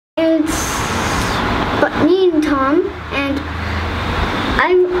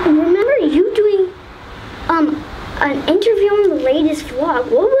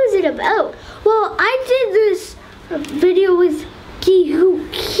vlog. What was it about? Well, I did this video with Guy, who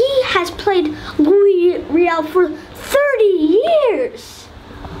he has played Louis Riel for 30 years.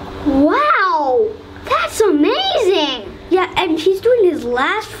 Wow, that's amazing. Yeah, and he's doing his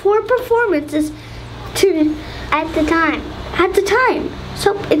last 4 performances at the time.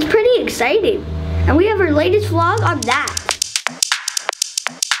 So it's pretty exciting. And we have our latest vlog on that.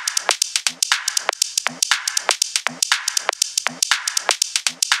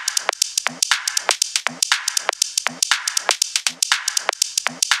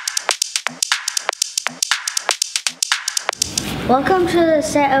 Welcome to the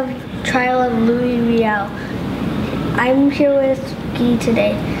set of Trial of Louis Riel. I'm here with Guy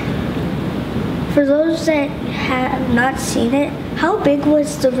today. For those that have not seen it, how big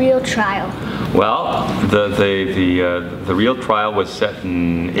was the real trial? Well, the real trial was set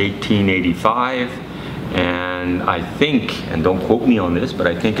in 1885, and I think, and don't quote me on this, but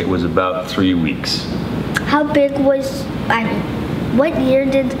I think it was about 3 weeks. How big was, what year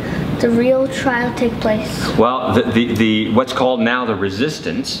did the real trial take place? Well, the what's called now the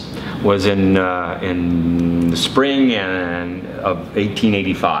resistance was in the spring of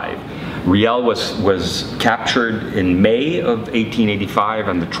 1885. Riel was captured in May of 1885,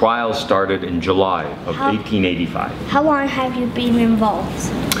 and the trial started in July of 1885. How long have you been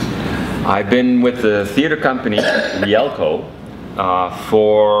involved? I've been with the theater company Rielco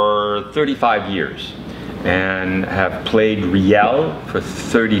for 35 years. And have played Riel for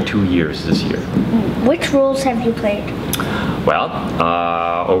 32 years this year. Which roles have you played? Well,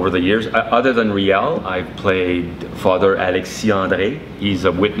 over the years, other than Riel, I've played Father Alexis André. He's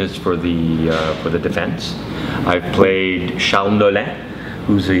a witness for the defense. I've played Charles Nolin,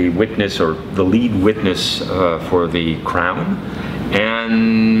 who's a witness or the lead witness for the Crown.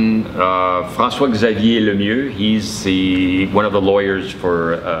 And François-Xavier Lemieux, he's one of the lawyers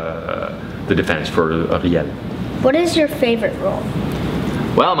for the defense for Riel. What is your favorite role?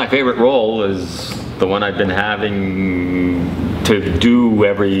 Well, my favorite role is the one I've been having to do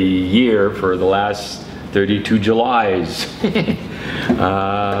every year for the last 32 Julys.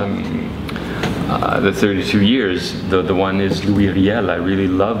 The 32 years, the one is Louis Riel. I really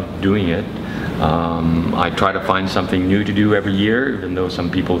love doing it. I try to find something new to do every year, even though some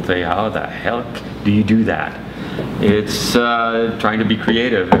people say, how the heck do you do that? It's trying to be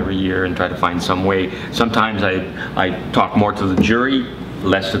creative every year and try to find some way. Sometimes I talk more to the jury,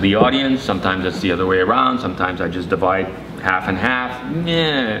 less to the audience. Sometimes it's the other way around. Sometimes I just divide half and half.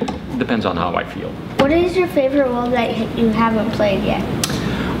 Yeah, depends on how I feel. What is your favorite role that you haven't played yet?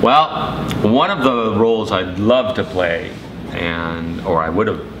 Well, one of the roles I'd love to play, or I would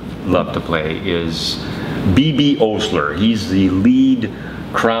have loved to play, is B.B. Osler. He's the lead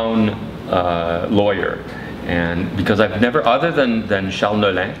Crown lawyer. And because I've never, other than Charles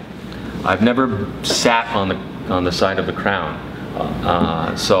Nolin, I've never sat on the side of the Crown.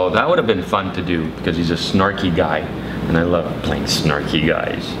 So that would have been fun to do because he's a snarky guy, and I love playing snarky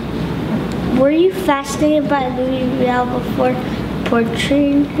guys. Were you fascinated by Louis Riel before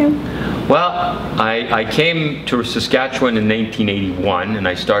portraying him? Well, I came to Saskatchewan in 1981, and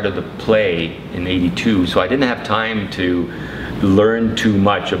I started the play in '82, so I didn't have time to learn too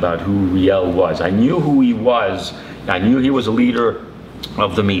much about who Riel was. I knew who he was. I knew he was a leader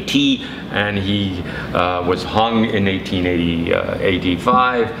of the Métis, and he was hung in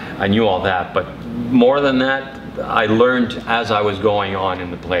 1885. I knew all that, but more than that, I learned as I was going on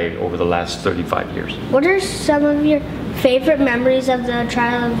in the play over the last 35 years. What are some of your favorite memories of the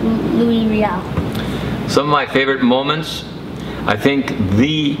Trial of Louis Riel? Some of my favorite moments, I think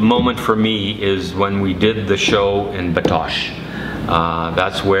the moment for me is when we did the show in Batoche.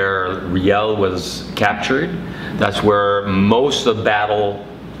 That's where Riel was captured. That's where most of the battle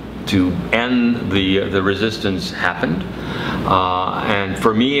to end the resistance happened. And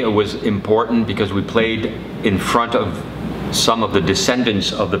for me it was important because we played in front of some of the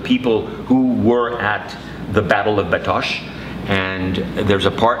descendants of the people who were at the Battle of Batoche. And there's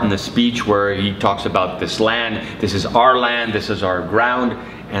a part in the speech where he talks about this land, this is our land, this is our ground,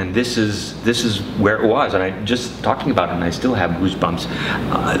 and this is where it was. And I just talking about it, and I still have goosebumps.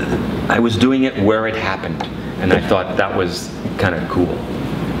 I was doing it where it happened, and I thought that was kind of cool.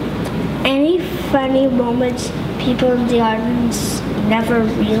 Any funny moments people in the audience never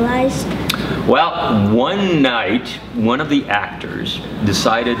realized? Well, one night, one of the actors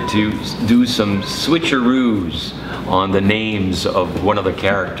decided to do some switcheroos on the names of one of the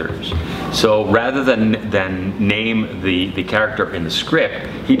characters. So rather than name the character in the script,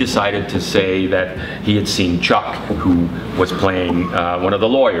 he decided to say that he had seen Chuck, who was playing one of the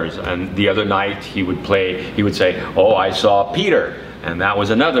lawyers, and the other night he would say, oh, I saw Peter. and that was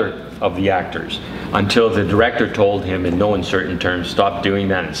another of the actors, until the director told him in no uncertain terms, stop doing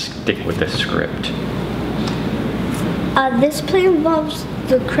that and stick with the script. This play involves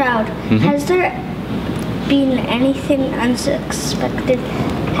the crowd. Has there been anything unexpected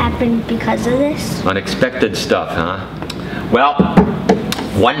happen because of this? Unexpected stuff, huh? Well,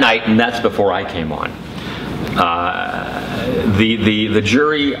 one night, and that's before I came on, the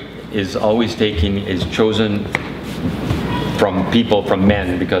jury is always chosen from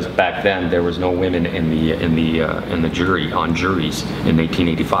men, because back then there was no women in the jury, on juries in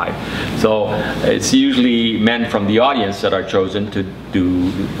 1885. So it's usually men from the audience that are chosen to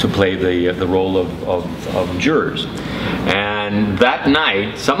play the role of jurors. And that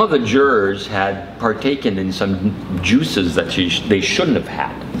night, some of the jurors had partaken in some juices that they shouldn't have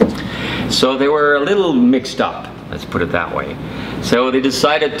had. So they were a little mixed up, let's put it that way. So they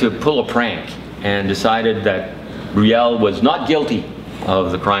decided to pull a prank and decided that Riel was not guilty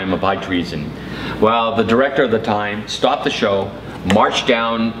of the crime of high treason. Well, the director of the time stopped the show, marched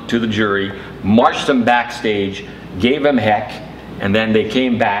down to the jury, marched them backstage, gave them heck, and then they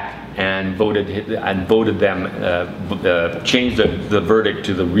came back and voted them, changed the verdict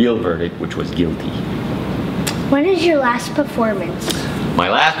to the real verdict, which was guilty. When is your last performance? My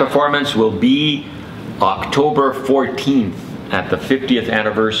last performance will be October 14th at the 50th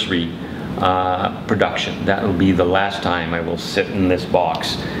anniversary production. That will be the last time I will sit in this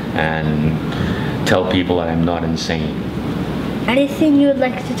box and tell people that I'm not insane. Anything you would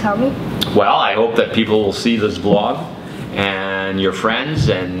like to tell me? Well, I hope that people will see this vlog, and your friends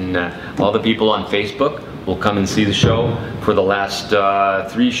and all the people on Facebook will come and see the show for the last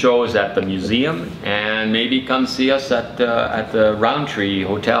 3 shows at the museum, and maybe come see us at the Roundtree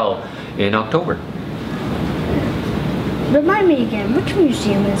Hotel in October. Remind me again, which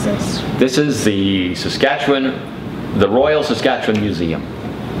museum is this? This is the Royal Saskatchewan Museum.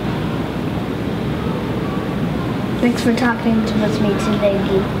 Thanks for talking with me today,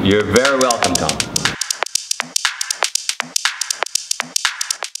 Guy. You're very welcome, Tom.